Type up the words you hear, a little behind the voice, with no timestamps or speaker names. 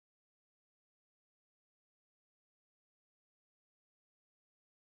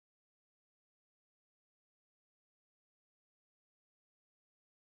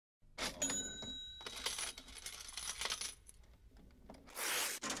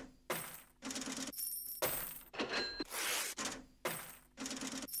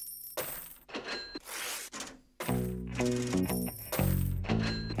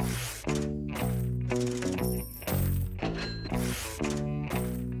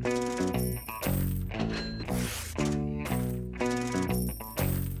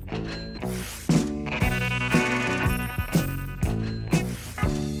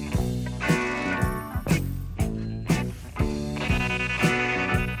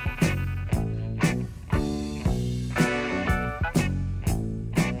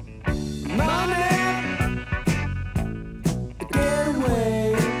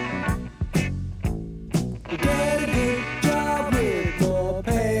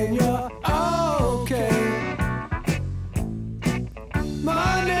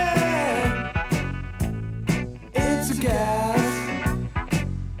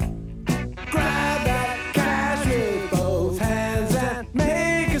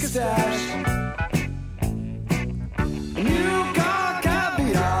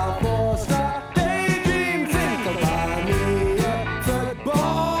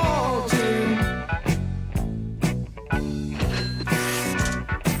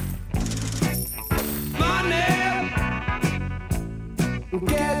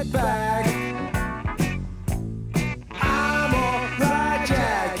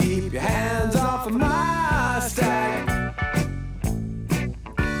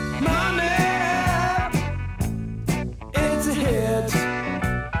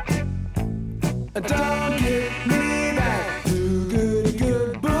Don't give me that too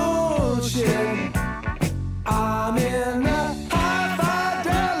good bullshit. I'm in the high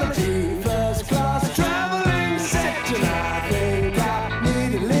fidelity first class traveling section. I think I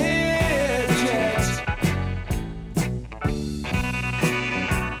need a lift jet.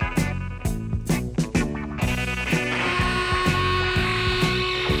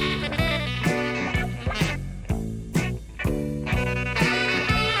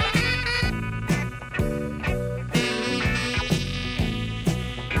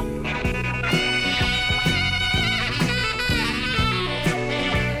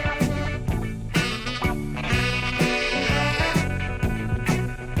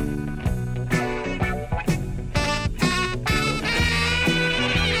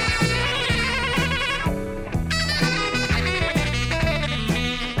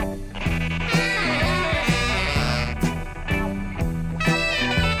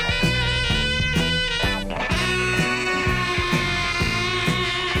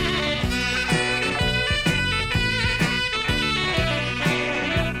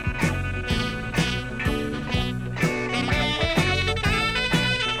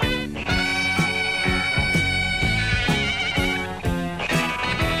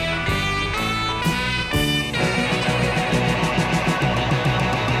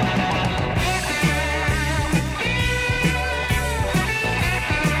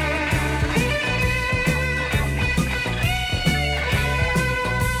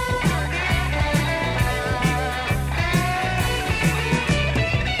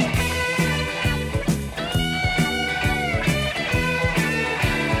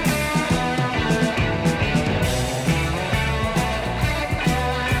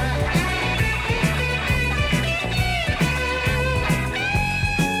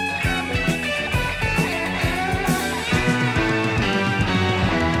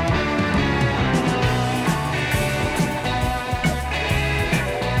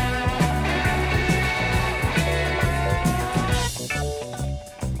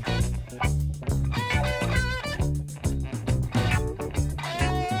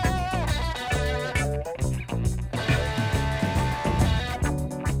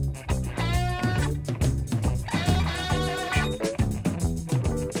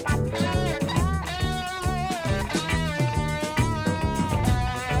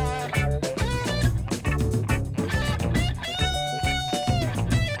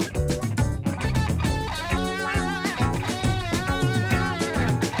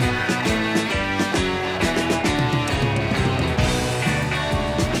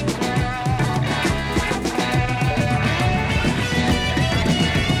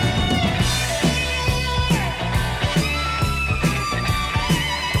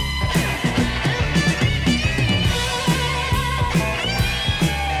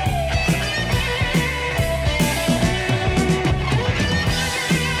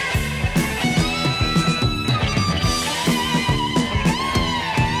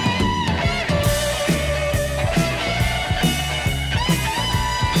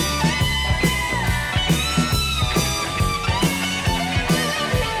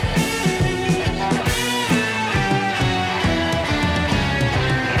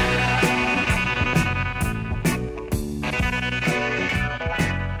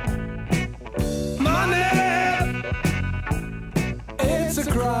 It's a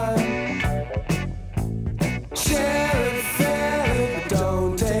crime. Share it fairly, but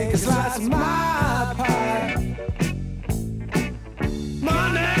don't take a slice of my pie.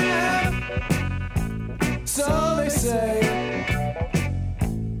 Money, so they say,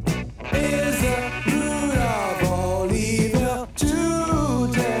 is the root of all evil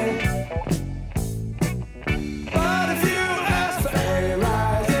today. But if you ask for a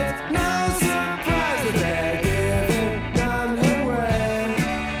rise, it's no surprise that they're giving none away,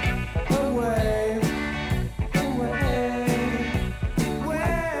 away,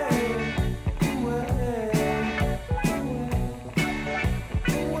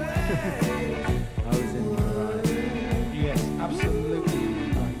 I was in the right. Yes, absolutely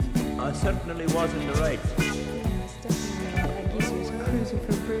right. I certainly was in the right. Yes, definitely. I guess he was cruising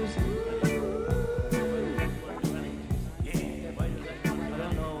for bruising. I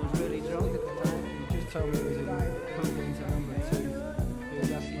don't know, I was really drunk at the time. He just told me it was plugged into number 2. He was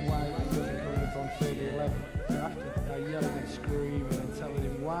asking why it wasn't coming up on 3011. So after I yelling and screaming and telling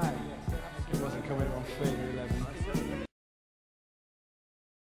him why it wasn't coming up on 3011,